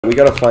We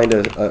gotta find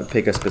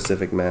pick a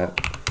specific map.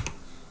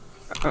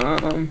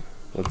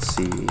 Let's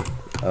see.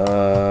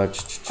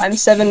 I'm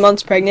 7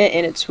 months pregnant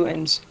and it's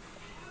twins.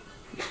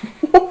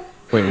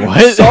 Wait,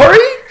 what? Sorry?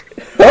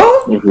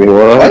 Huh?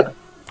 What?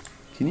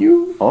 Can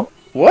you? Huh?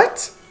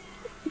 What?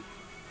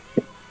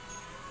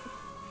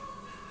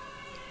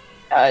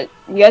 You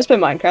guys play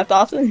Minecraft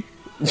often?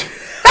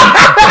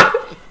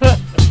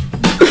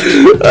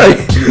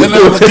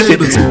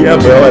 Yeah,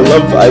 bro. I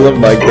love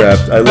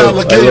Minecraft. I love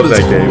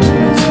that game.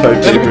 It's my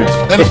favorite.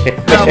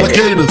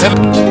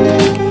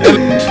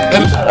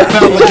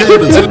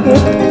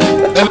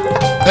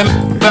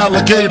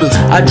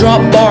 I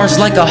drop bars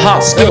like a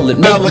hot skillet.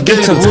 Make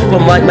beats and loop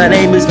them like my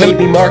name is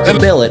maybe Mark or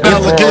Billet. If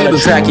we're on a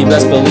track, you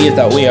best believe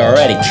that we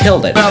already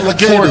killed it.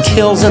 4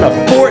 kills in a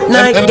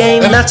Fortnite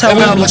game, that's how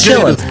we be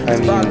chillin'.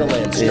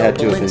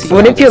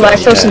 What if you're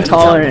lactose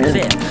intolerant?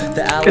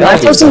 You're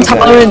lactose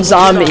intolerant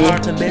zombie.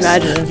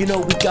 Imagine. You know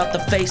we got the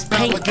face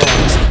paint.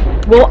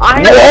 Well,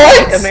 I'm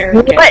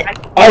American. What?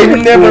 I've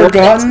never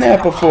gotten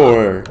that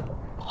before.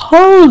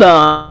 Hold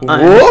on.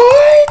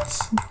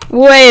 What?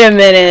 Wait a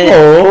minute.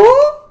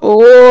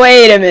 Oh?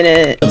 Wait a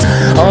minute.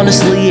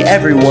 Honestly,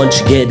 everyone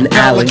should get an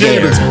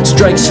alligator.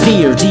 Strikes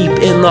fear deep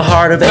in the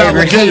heart of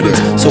every hater.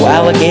 So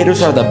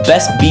alligators are the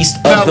best beast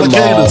of them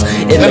all.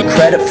 And the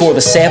credit for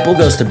the sample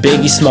goes to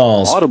Biggie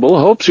Smalls. Audible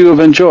hopes you have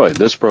enjoyed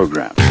this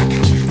program.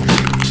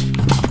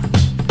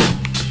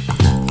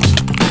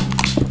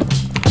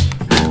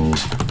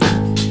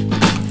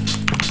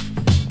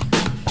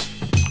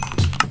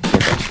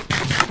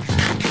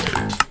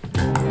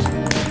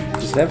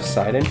 Does it have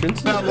side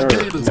entrances? No.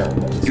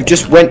 You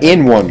just went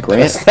in one,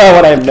 Grant. That's not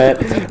what I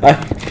meant.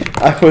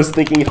 I was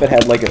thinking if it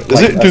had like a.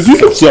 Does it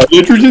have side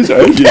entrances?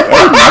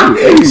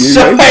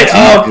 Shut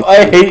up!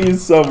 I hate you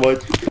so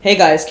much. Hey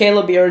guys,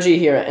 Caleb BRG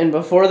here, and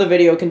before the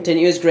video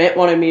continues, Grant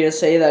wanted me to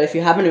say that if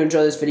you happen to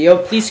enjoy this video,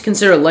 please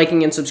consider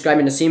liking and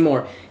subscribing to see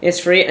more.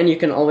 It's free and you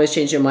can always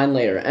change your mind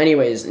later.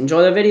 Anyways,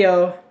 enjoy the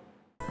video!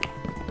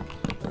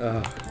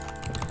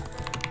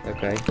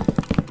 Okay.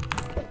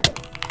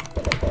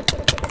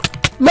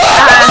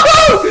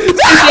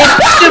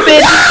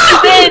 Stupid!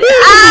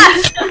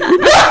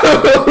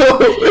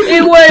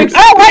 It works!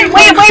 Oh, wait!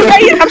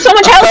 I'm so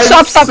much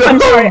health! Stop! I'm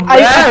sorry.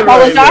 I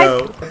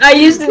apologize. I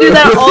used to do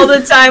that all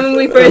the time when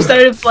we first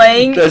started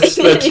playing. That's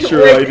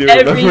true, I do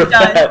remember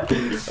that.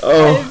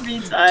 Oh, every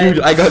time. Dude,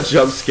 I got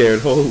jump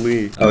scared,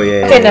 holy. Oh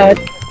yeah. Okay, no.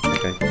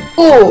 Okay.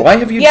 Ooh, why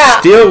have you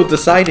still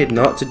decided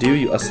not to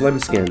do a slim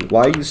skin?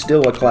 Why are you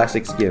still a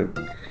classic skin?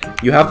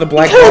 You have the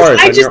black bars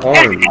on your arms.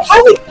 I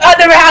haven't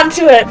gotten around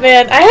to it,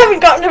 man. I haven't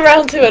gotten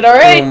around to it,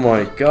 alright? Oh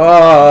my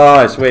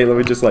gosh. Wait, let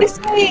me just like...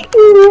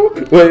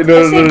 Wait,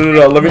 no.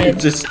 Let me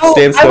just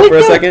stand still for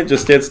a second.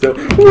 Just stand still.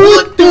 Go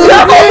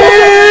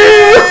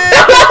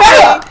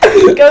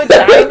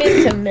diamond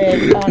to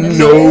mid, honestly.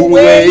 No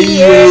way.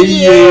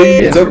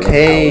 It's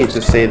okay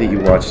to say that you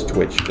watch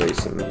Twitch,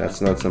 Grayson. That's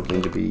not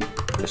something to be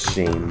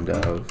ashamed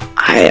of.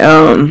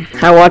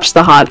 I watched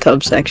the hot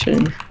tub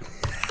section.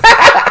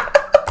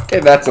 Okay,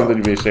 that's something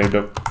to be ashamed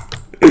of.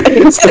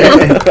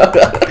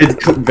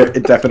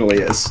 It definitely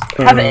is.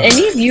 Have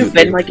any of you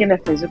been like in a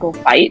physical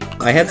fight?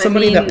 I had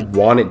somebody that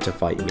wanted to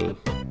fight me.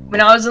 When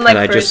I was in like and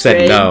I just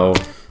said no.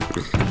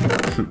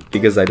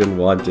 Because I didn't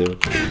want to.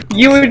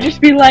 You would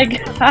just be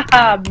like,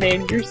 haha,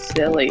 man, you're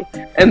silly.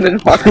 And then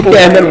walk away.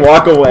 Yeah, and then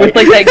walk away. With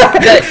like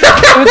that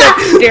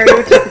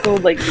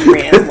stereotypical like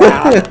grand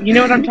laugh. You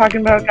know what I'm talking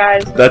about,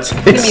 guys? That's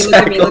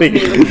exactly,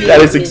 that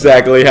is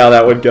exactly how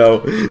that would go.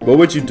 What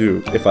would you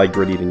do if I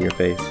grittied in your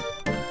face?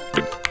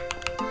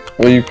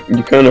 Well, you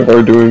kind of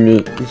are doing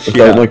it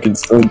without my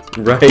consent.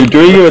 Right. You're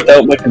doing it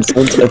without my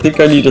consent. I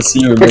think I need to see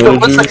your manager.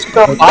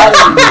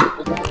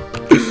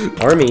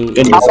 Army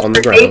is on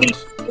the ground.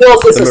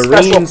 The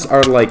Marines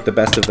are like the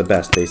best of the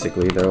best,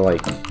 basically. They're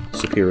like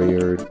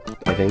superior,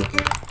 I think.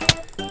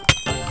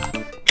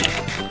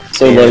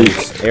 So and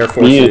like Air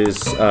Force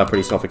is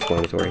pretty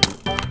self-explanatory.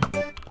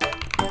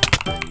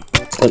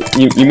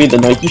 You mean the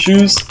Nike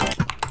shoes?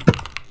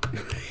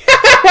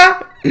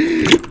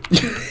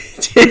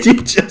 Did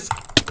you just?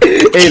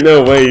 Ain't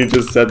no way you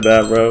just said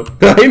that, bro.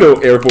 I know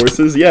Air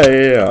Forces.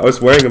 Yeah. I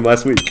was wearing them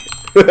last week.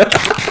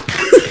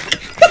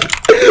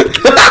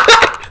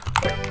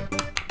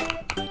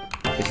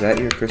 Is that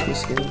your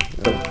Christmas skin?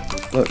 Oh,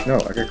 look, no,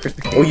 I got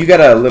Christmas cake. Oh, you got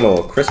a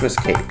little Christmas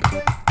cake.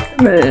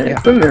 Yeah.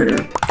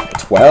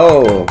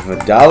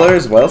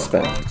 $12 well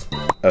spent.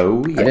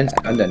 Oh yeah. I didn't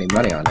spend any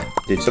money on it.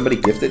 Did somebody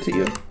gift it to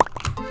you?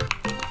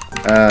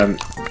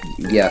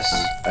 Yes.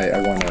 I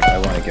want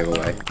a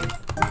giveaway.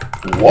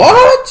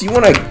 What? You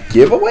want a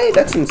giveaway?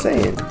 That's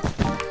insane.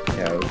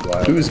 Yeah, it was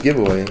wild. Whose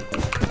giveaway?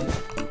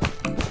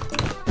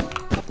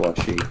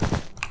 Blushy.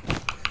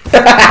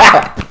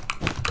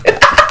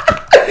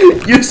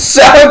 You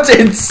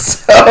sounded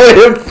so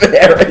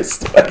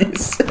embarrassed when you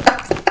said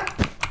that.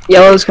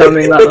 Yellow's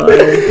coming, by the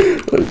way.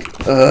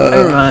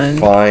 Never mind.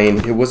 Fine.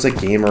 It was a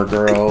gamer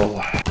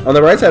girl. On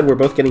the right side, we're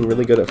both getting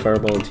really good at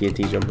fireball and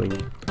TNT jumping.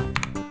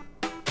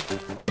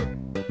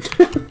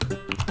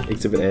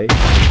 Exhibit A.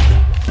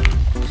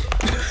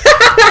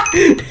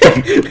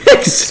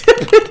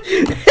 Exhibit.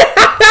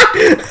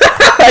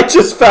 I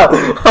just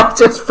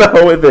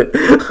fell with it.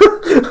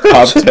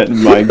 Top 10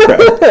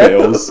 Minecraft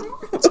fails.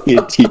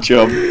 You teach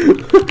them.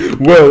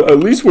 Well, at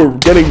least we're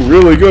getting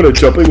really good at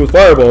jumping with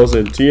fireballs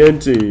and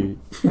TNT.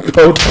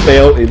 Both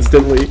fail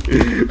instantly.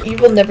 You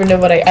will never know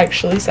what I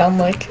actually sound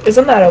like.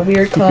 Isn't that a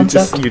weird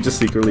concept? You just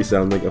secretly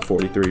sound like a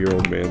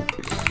 43-year-old man.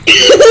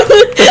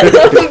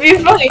 That would be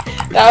funny.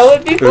 That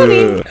would be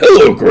funny.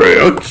 Hello,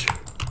 Grant.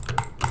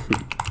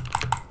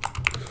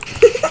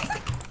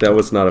 That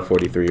was not a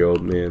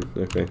 43-year-old man.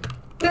 Okay.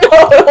 No,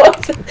 it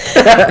wasn't.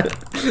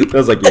 That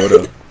was like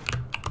Yoda.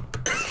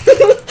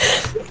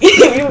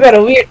 You've got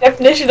a weird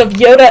definition of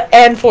Yoda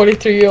and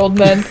 43-year-old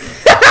men.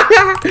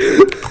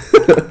 I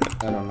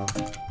don't know.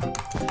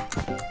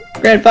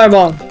 Grand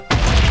fireball.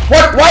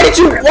 What? Why did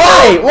you?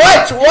 Why?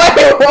 What?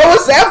 What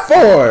was that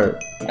for?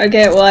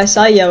 Okay, well I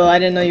saw yellow. I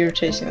didn't know you were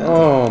chasing them.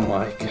 Oh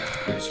my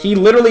gosh. He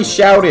literally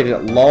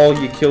shouted, "Lol,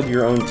 you killed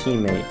your own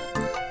teammate."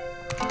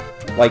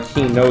 Like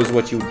he knows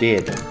what you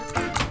did.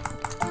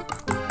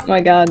 Oh my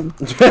god.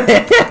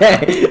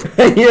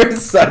 You're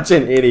such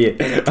an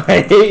idiot.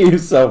 I hate you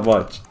so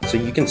much. So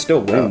you can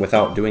still win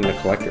without doing the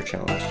collector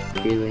challenge.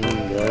 Feeling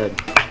good.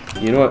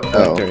 You know what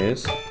collector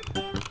is?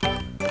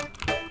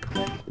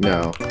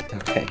 No.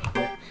 Okay.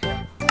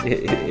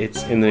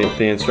 It's in the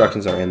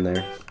instructions are in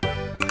there.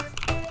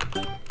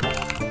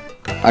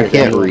 I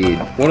can't read.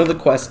 One of the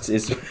quests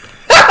is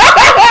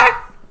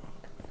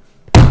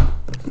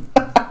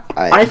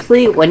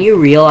Honestly, when you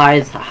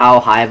realize how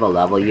high of a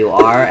level you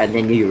are, and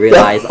then you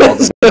realize all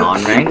the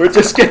non-ranked... We're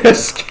just gonna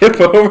skip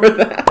over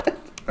that.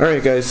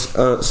 Alright guys,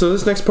 so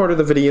this next part of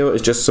the video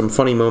is just some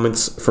funny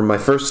moments from my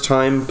first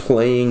time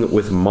playing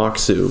with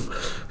Moxu,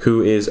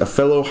 who is a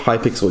fellow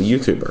Hypixel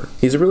YouTuber.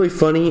 He's a really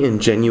funny and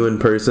genuine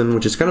person,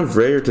 which is kind of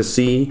rare to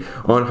see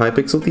on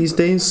Hypixel these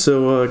days,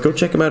 so go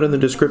check him out in the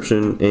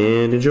description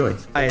and enjoy.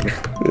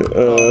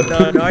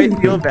 No, I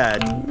feel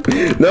bad.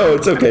 No,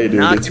 it's okay,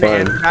 dude, it's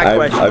fine.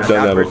 I've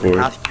done that before.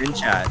 In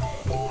chat.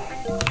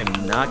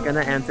 I'm not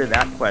gonna answer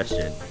that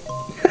question.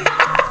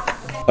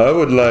 I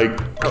would like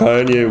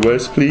Kanye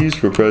West, please,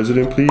 for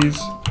president, please.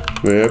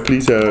 May I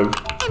please have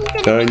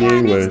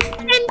Kanye West?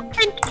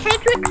 Can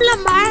Kendrick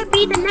Lamar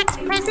be the next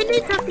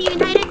president of the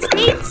United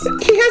States?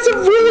 He has a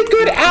really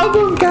good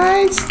album,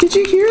 guys. Did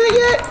you hear it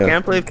yet? I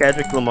can't believe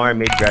Kendrick Lamar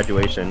made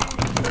Graduation.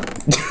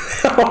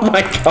 Oh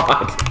my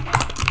god.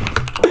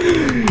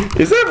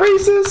 Is that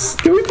racist?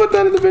 Can we put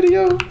that in the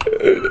video?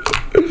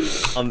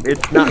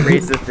 It's not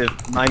racist if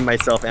I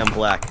myself am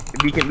black.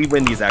 We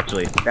win these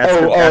actually.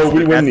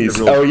 We win these.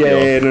 Oh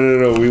yeah,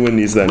 no, we win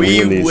these then.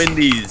 We win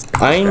these.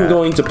 I'm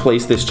going to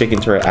place this chicken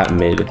turret at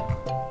mid,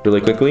 really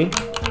quickly.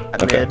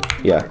 At mid.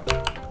 Yeah.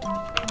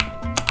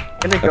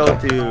 I'm gonna go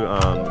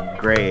to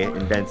gray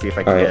and then see if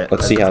I can get.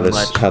 Let's see how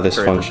this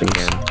functions.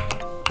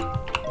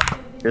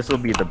 This will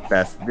be the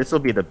best. This will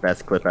be the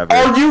best clip ever.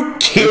 Are you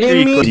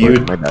kidding me? Do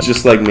you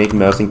just like make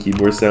mouse and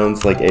keyboard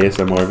sounds like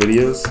ASMR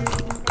videos?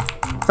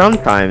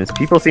 Sometimes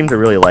people seem to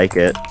really like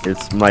it.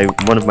 It's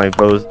one of my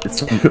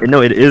most.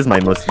 No, it is my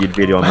most viewed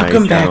video on my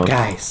channel. Welcome back,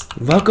 guys.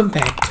 Welcome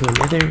back to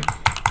another.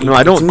 No,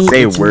 I don't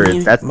say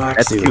words. That's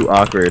too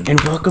awkward. And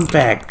welcome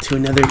back to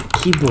another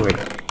keyboard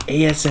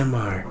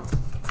ASMR.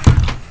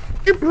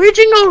 You're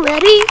bridging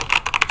already?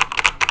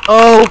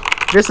 Oh.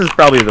 This is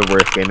probably the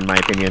worst game in my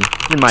opinion.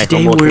 In my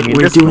humble opinion,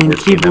 we're doing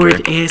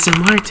keyboard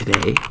ASMR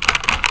today.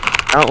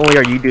 Not only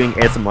are you doing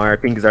ASMR,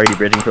 Pink is already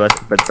bridging to us,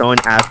 but someone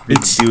asked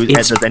this dude,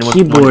 does anyone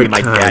want to be my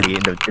daddy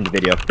in the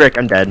video? Frick,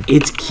 I'm dead.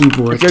 It's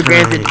keyboard time.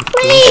 Granted,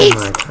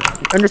 please!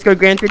 Underscore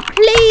granted,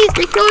 please!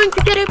 They're going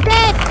to get a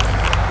bed!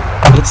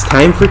 It's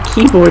time for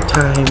keyboard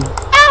time.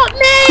 Help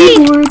me!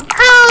 Keyboard.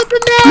 Help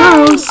me!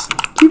 Mouse.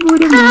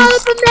 Keyboard and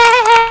mouse. Help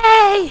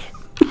me!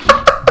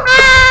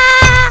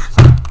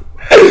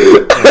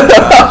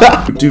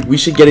 Dude, we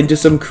should get into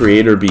some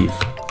creator beef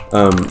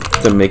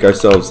to make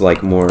ourselves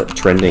like more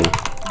trending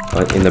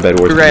in the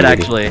bedwars community. Right,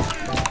 actually.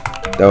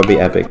 That would be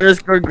epic.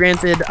 Underscore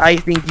granted, I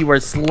think you are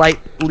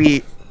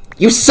slightly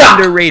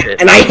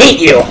underrated, and I hate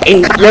you,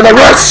 and you're the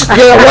worst.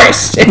 You're the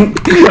worst.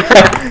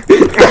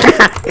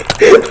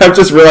 I'm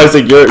just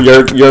realizing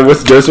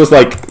yours was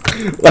like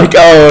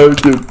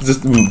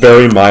just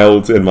very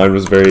mild, and mine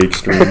was very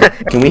extreme.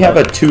 Can we have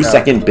a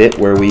 2-second bit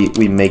where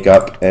we make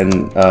up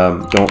and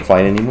don't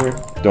fight anymore?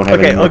 Don't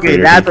have any more okay,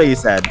 that's what you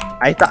said.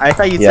 I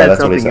thought you said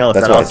something else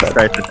that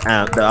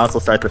also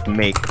starts with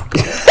make.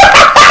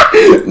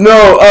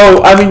 No,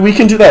 I mean we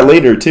can do that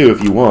later too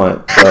if you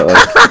want.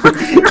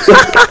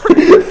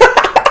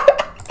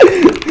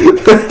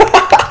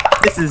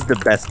 This is the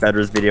best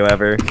bedwars video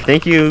ever.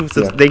 Thank you.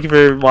 Thank you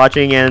for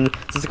watching and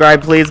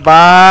subscribe, please.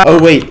 Bye.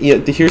 Oh wait, yeah.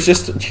 Here's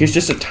just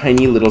a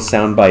tiny little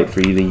soundbite for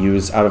you to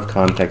use out of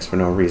context for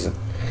no reason.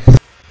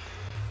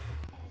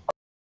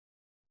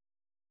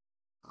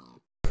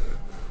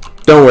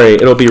 Don't worry,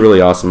 it'll be really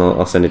awesome.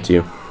 I'll send it to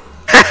you.